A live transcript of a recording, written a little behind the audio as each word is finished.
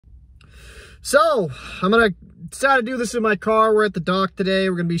So, I'm going to decide to do this in my car. We're at the dock today.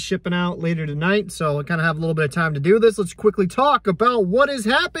 We're going to be shipping out later tonight, so I kind of have a little bit of time to do this. Let's quickly talk about what has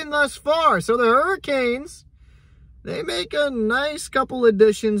happened thus far. So, the Hurricanes, they make a nice couple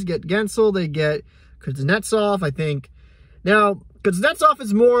additions. Get Guentzel, they get Kuznetsov, I think. Now, Kuznetsov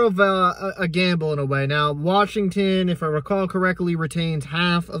is more of a gamble in a way. Now, Washington, if I recall correctly, retains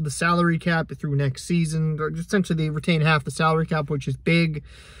half of the salary cap through next season. Or essentially, they retain half the salary cap, which is big.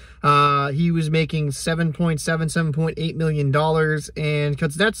 He was making $7.8 million. And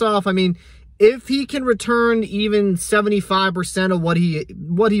Kuznetsov, I mean, if he can return even 75% of what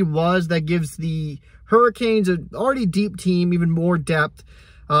he was, that gives the Hurricanes an already deep team even more depth.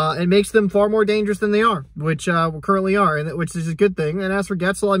 It makes them far more dangerous than they are, which currently are, and which is a good thing. And as for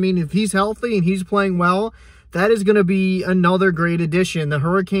Guentzel, I mean, if he's healthy and he's playing well, that is going to be another great addition. The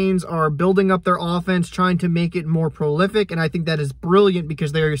Hurricanes are building up their offense, trying to make it more prolific, and I think that is brilliant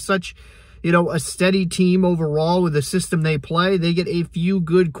because they are such, you know, a steady team overall with the system they play. They get a few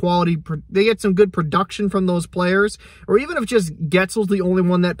good quality, they get some good production from those players, or even if just Guentzel's the only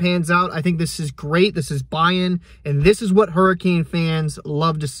one that pans out, I think this is great. This is buy-in, and this is what Hurricane fans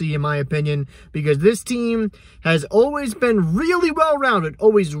love to see, in my opinion, because this team has always been really well-rounded,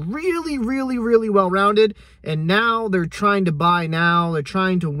 always really, really, really well-rounded, and now they're trying to buy now. They're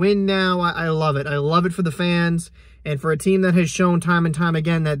trying to win now. I love it. I love it for the fans. And for a team that has shown time and time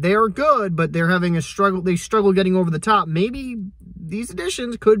again that they are good, but they're having a struggle, they struggle getting over the top, maybe these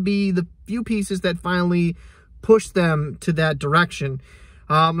additions could be the few pieces that finally push them to that direction.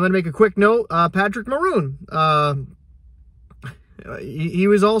 I'm going to make a quick note. Patrick Maroon. He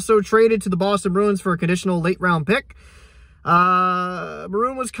was also traded to the Boston Bruins for a conditional late-round pick.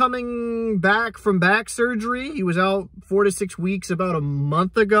 Maroon was coming back from back surgery. He was out 4 to 6 weeks about a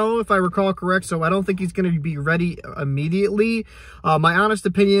month ago, if I recall correct, so I don't think he's going to be ready immediately. My honest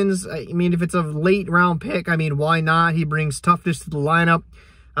opinions, I mean, if it's a late round pick, I mean, why not? He brings toughness to the lineup.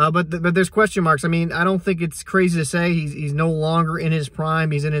 But there's question marks. I mean, I don't think it's crazy to say he's no longer in his prime.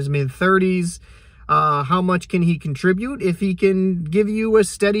 He's in his mid-30s. How much can he contribute? If he can give you a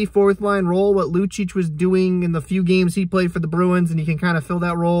steady fourth-line role, what Lucic was doing in the few games he played for the Bruins, and he can kind of fill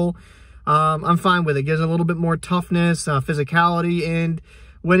that role, I'm fine with it. Gives a little bit more toughness, physicality, and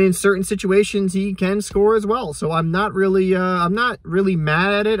when in certain situations, he can score as well. So I'm not really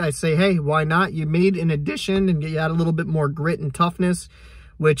mad at it. I say, hey, why not? You made an addition, and you add a little bit more grit and toughness,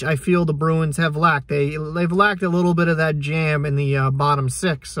 which I feel the Bruins have lacked. They've lacked a little bit of that jam in the bottom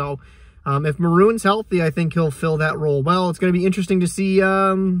six. So if Maroon's healthy, I think he'll fill that role well. It's going to be interesting to see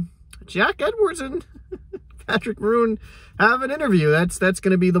Jack Edwards and Patrick Maroon have an interview. That's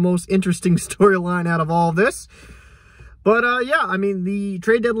going to be the most interesting storyline out of all of this. But yeah, I mean, the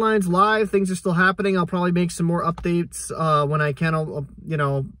trade deadline's live. Things are still happening. I'll probably make some more updates when I can, you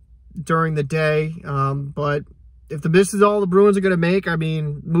know, during the day. But if this is all the Bruins are going to make, I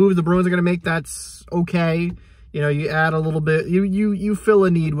mean, moves the Bruins are going to make, that's okay. You know, you add a little bit, you fill a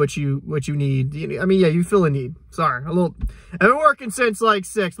need what you need. I mean, yeah, you fill a need. Sorry, I've been working since like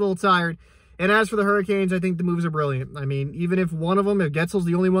 6, a little tired. And as for the Hurricanes, I think the moves are brilliant. I mean, even if one of them, if Guentzel's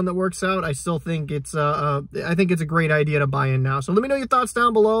the only one that works out, I still think it's I think it's a great idea to buy in now. So let me know your thoughts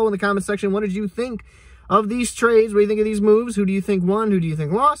down below in the comment section. What did you think of these trades? What do you think of these moves? Who do you think won? Who do you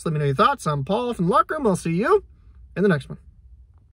think lost? Let me know your thoughts. I'm Paul from the Locker Room. I'll see you in the next one.